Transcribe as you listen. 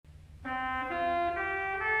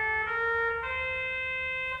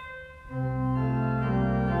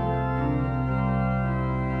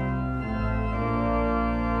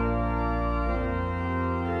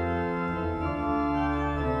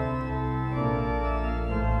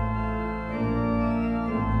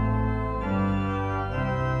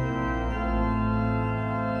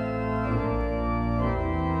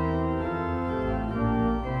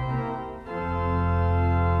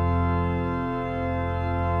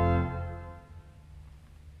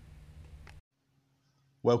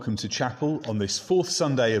Welcome to chapel on this fourth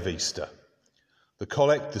Sunday of Easter. The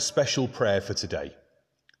collect, the special prayer for today.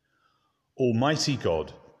 Almighty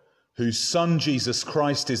God, whose Son Jesus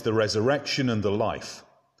Christ is the resurrection and the life,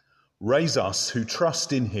 raise us who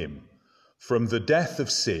trust in him from the death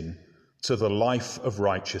of sin to the life of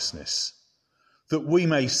righteousness, that we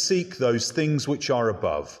may seek those things which are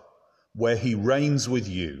above, where he reigns with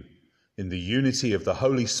you in the unity of the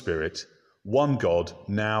Holy Spirit, one God,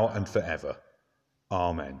 now and forever.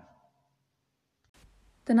 Amen.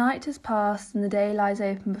 The night has passed and the day lies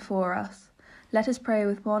open before us. Let us pray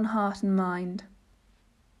with one heart and mind.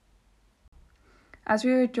 As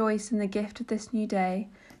we rejoice in the gift of this new day,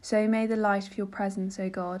 so may the light of your presence, O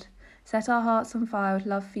God, set our hearts on fire with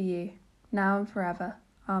love for you, now and forever.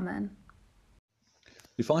 Amen.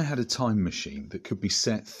 If I had a time machine that could be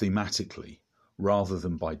set thematically rather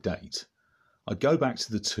than by date, I'd go back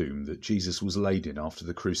to the tomb that Jesus was laid in after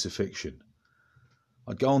the crucifixion.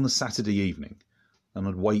 I'd go on the Saturday evening and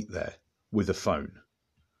I'd wait there with a phone.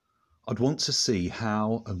 I'd want to see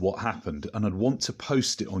how and what happened, and I'd want to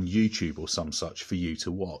post it on YouTube or some such for you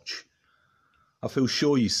to watch. I feel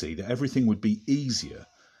sure, you see, that everything would be easier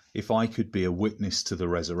if I could be a witness to the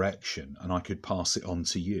resurrection and I could pass it on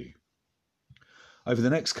to you. Over the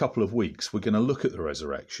next couple of weeks, we're going to look at the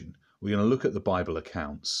resurrection, we're going to look at the Bible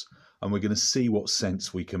accounts, and we're going to see what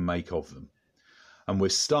sense we can make of them. And we're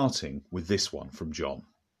starting with this one from John.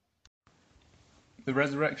 The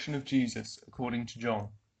resurrection of Jesus according to John.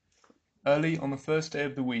 Early on the first day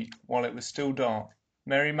of the week, while it was still dark,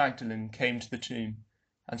 Mary Magdalene came to the tomb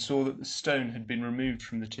and saw that the stone had been removed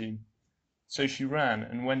from the tomb. So she ran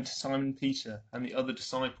and went to Simon Peter and the other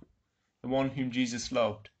disciple, the one whom Jesus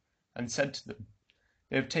loved, and said to them,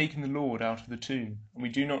 "They have taken the Lord out of the tomb, and we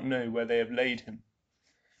do not know where they have laid him."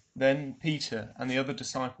 Then Peter and the other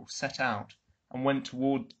disciple set out and went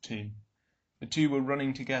toward the tomb. The two were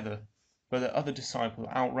running together, but the other disciple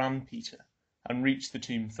outran Peter and reached the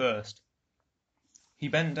tomb first. He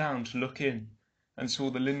bent down to look in and saw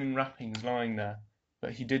the linen wrappings lying there,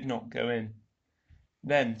 but he did not go in.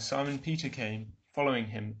 Then Simon Peter came, following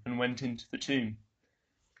him, and went into the tomb.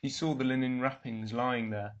 He saw the linen wrappings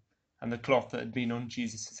lying there, and the cloth that had been on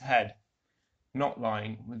Jesus' head, not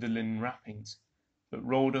lying with the linen wrappings, but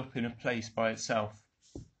rolled up in a place by itself.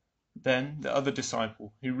 Then the other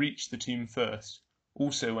disciple, who reached the tomb first,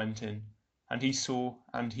 also went in, and he saw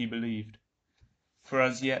and he believed. For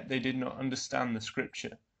as yet they did not understand the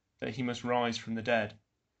scripture, that he must rise from the dead.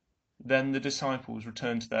 Then the disciples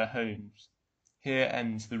returned to their homes. Here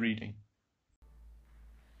ends the reading.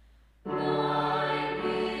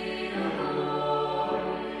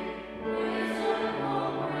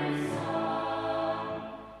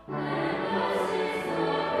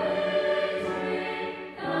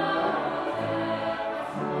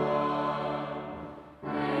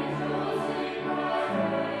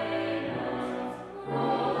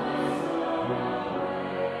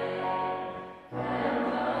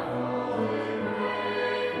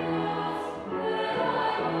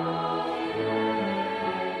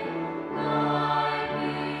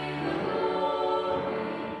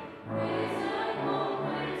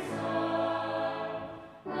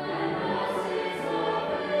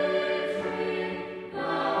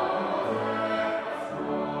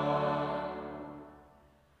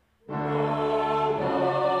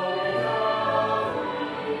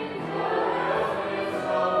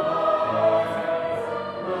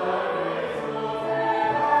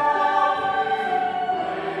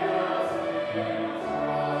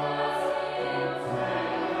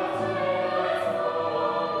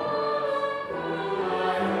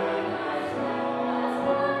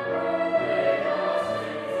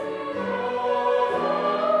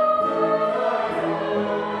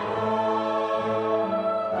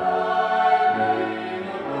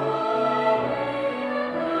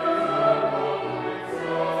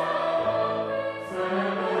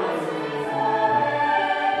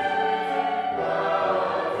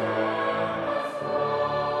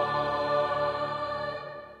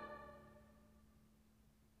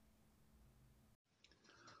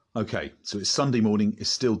 Okay, so it's Sunday morning, it's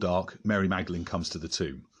still dark, Mary Magdalene comes to the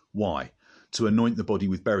tomb. Why? To anoint the body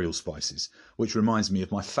with burial spices, which reminds me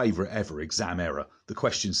of my favourite ever exam error. The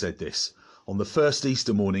question said this: on the first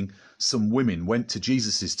Easter morning, some women went to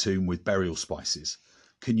Jesus' tomb with burial spices.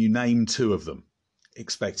 Can you name two of them?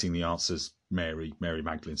 Expecting the answers Mary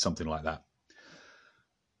Magdalene, something like that.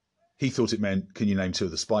 He thought it meant, can you name two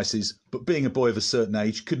of the spices? But being a boy of a certain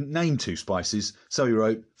age, couldn't name two spices, so he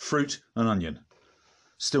wrote fruit and onion.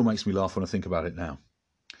 Still makes me laugh when I think about it now.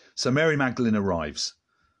 So Mary Magdalene arrives.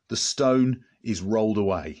 The stone is rolled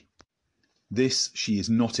away. This she is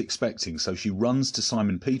not expecting, so she runs to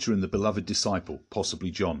Simon Peter and the beloved disciple,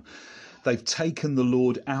 possibly John. They've taken the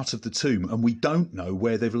Lord out of the tomb and we don't know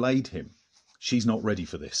where they've laid him. She's not ready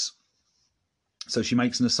for this. So she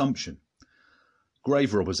makes an assumption.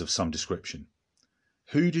 Grave robbers of some description.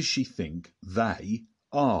 Who does she think they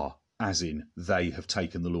are, as in they have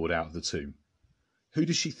taken the Lord out of the tomb? Who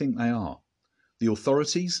does she think they are? The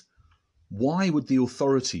authorities? Why would the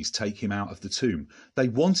authorities take him out of the tomb? They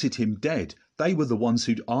wanted him dead. They were the ones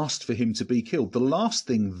who'd asked for him to be killed. The last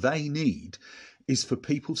thing they need is for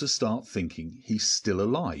people to start thinking he's still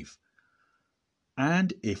alive.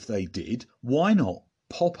 And if they did, why not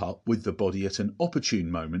pop up with the body at an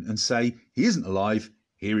opportune moment and say, he isn't alive,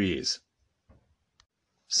 here he is.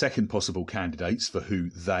 Second possible candidates for who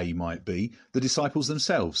they might be, the disciples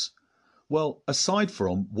themselves. Well, aside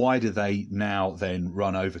from why do they now then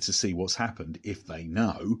run over to see what's happened if they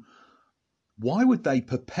know, why would they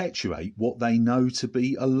perpetuate what they know to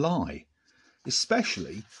be a lie?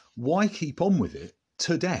 Especially, why keep on with it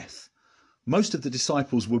to death? Most of the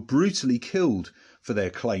disciples were brutally killed for their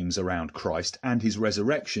claims around Christ and his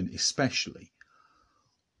resurrection especially.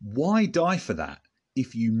 Why die for that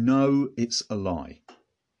if you know it's a lie?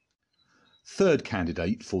 Third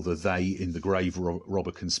candidate for the they in the grave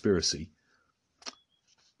robber conspiracy.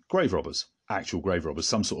 Grave robbers, actual grave robbers,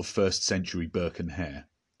 some sort of 1st century Burke and Hare.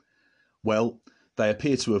 Well, they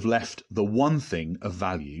appear to have left the one thing of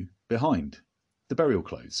value behind, the burial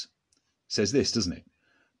clothes. It says this, doesn't it?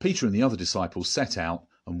 Peter and the other disciples set out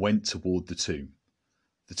and went toward the tomb.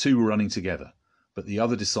 The two were running together, but the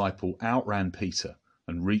other disciple outran Peter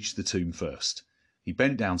and reached the tomb first. He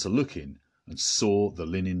bent down to look in and saw the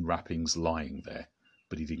linen wrappings lying there,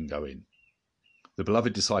 but he didn't go in. The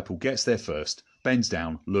beloved disciple gets there first, bends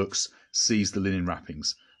down, looks, sees the linen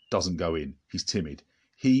wrappings, doesn't go in. He's timid.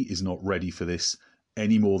 He is not ready for this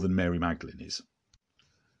any more than Mary Magdalene is.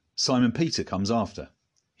 Simon Peter comes after.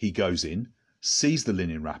 He goes in, sees the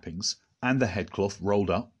linen wrappings and the headcloth rolled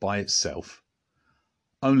up by itself.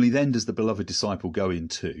 Only then does the beloved disciple go in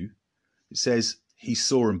too. It says he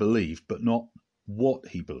saw and believed, but not what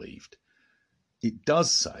he believed. It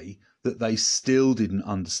does say that they still didn't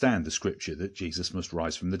understand the scripture that Jesus must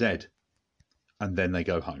rise from the dead. And then they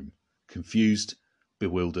go home, confused,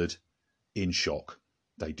 bewildered, in shock.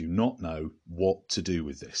 They do not know what to do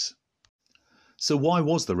with this. So why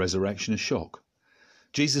was the resurrection a shock?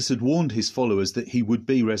 Jesus had warned his followers that he would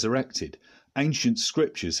be resurrected. Ancient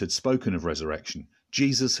scriptures had spoken of resurrection.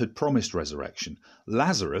 Jesus had promised resurrection.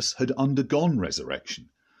 Lazarus had undergone resurrection.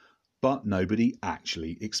 But nobody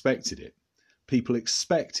actually expected it. People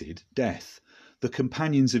expected death. The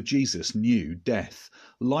companions of Jesus knew death.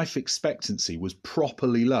 Life expectancy was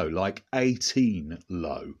properly low, like 18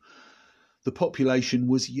 low. The population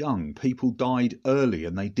was young. People died early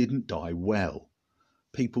and they didn't die well.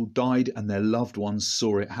 People died and their loved ones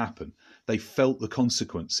saw it happen. They felt the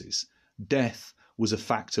consequences. Death was a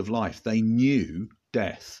fact of life. They knew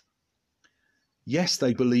death. Yes,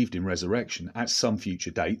 they believed in resurrection. At some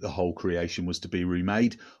future date, the whole creation was to be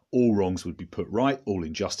remade. All wrongs would be put right. All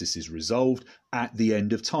injustices resolved. At the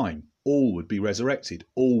end of time, all would be resurrected.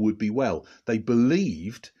 All would be well. They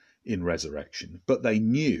believed in resurrection, but they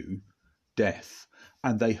knew death.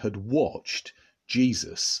 And they had watched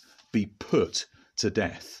Jesus be put to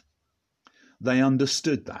death. They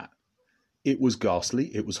understood that. It was ghastly,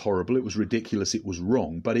 it was horrible, it was ridiculous, it was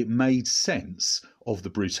wrong, but it made sense of the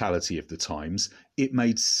brutality of the times. It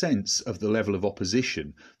made sense of the level of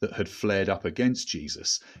opposition that had flared up against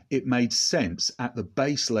Jesus. It made sense at the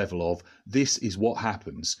base level of this is what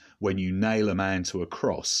happens when you nail a man to a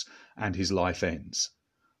cross and his life ends.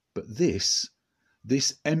 But this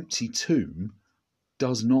empty tomb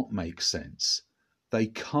does not make sense. They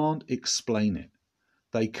can't explain it.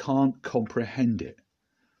 They can't comprehend it.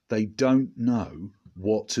 They don't know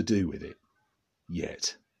what to do with it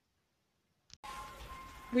yet.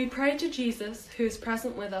 We pray to Jesus, who is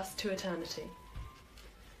present with us to eternity.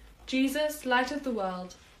 Jesus, light of the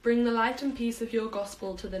world, bring the light and peace of your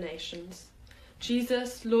gospel to the nations.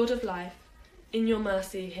 Jesus, Lord of life, in your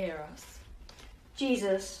mercy hear us.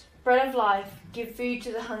 Jesus, bread of life, give food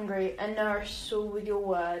to the hungry and nourish us all with your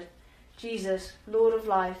word. Jesus, Lord of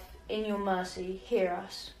life, in your mercy hear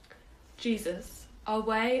us. Jesus, our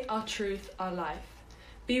way, our truth, our life,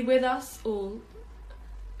 be with us all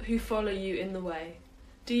who follow you in the way.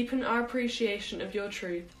 Deepen our appreciation of your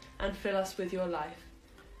truth and fill us with your life.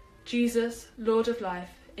 Jesus, Lord of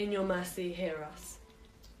life, in your mercy hear us.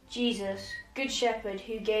 Jesus, good shepherd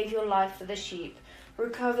who gave your life for the sheep,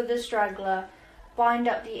 recover the straggler, bind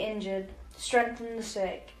up the injured, strengthen the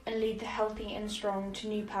sick, and lead the healthy and strong to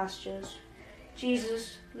new pastures.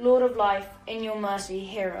 Jesus, Lord of life, in your mercy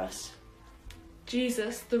hear us.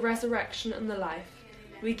 Jesus, the resurrection and the life,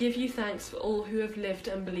 we give you thanks for all who have lived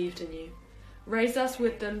and believed in you. Raise us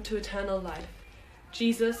with them to eternal life.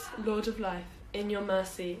 Jesus, Lord of life, in your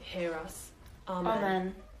mercy hear us. Amen.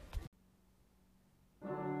 Amen.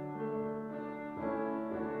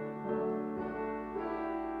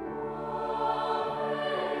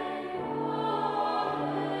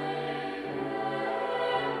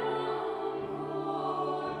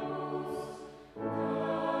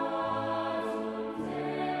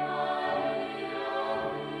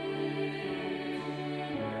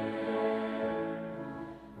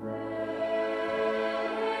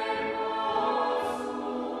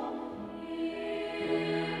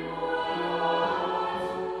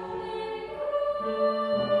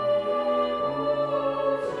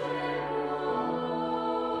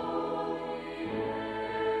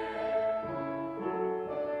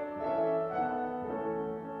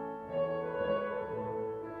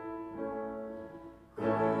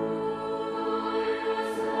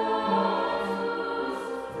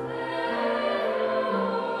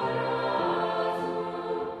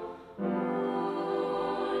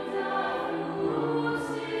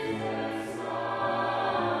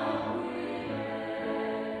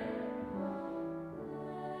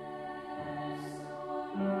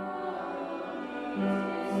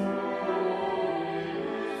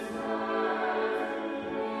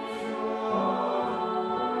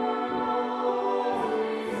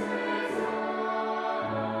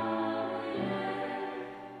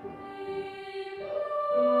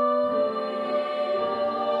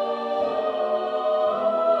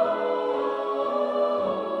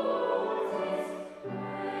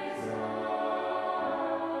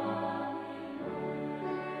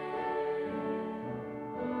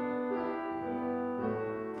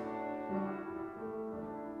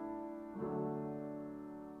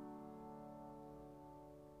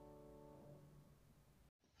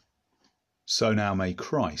 So now may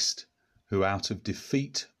Christ, who out of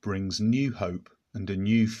defeat brings new hope and a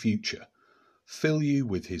new future, fill you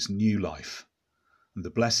with his new life. And the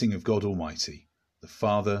blessing of God Almighty, the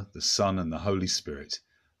Father, the Son, and the Holy Spirit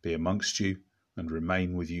be amongst you and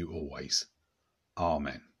remain with you always.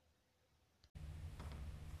 Amen.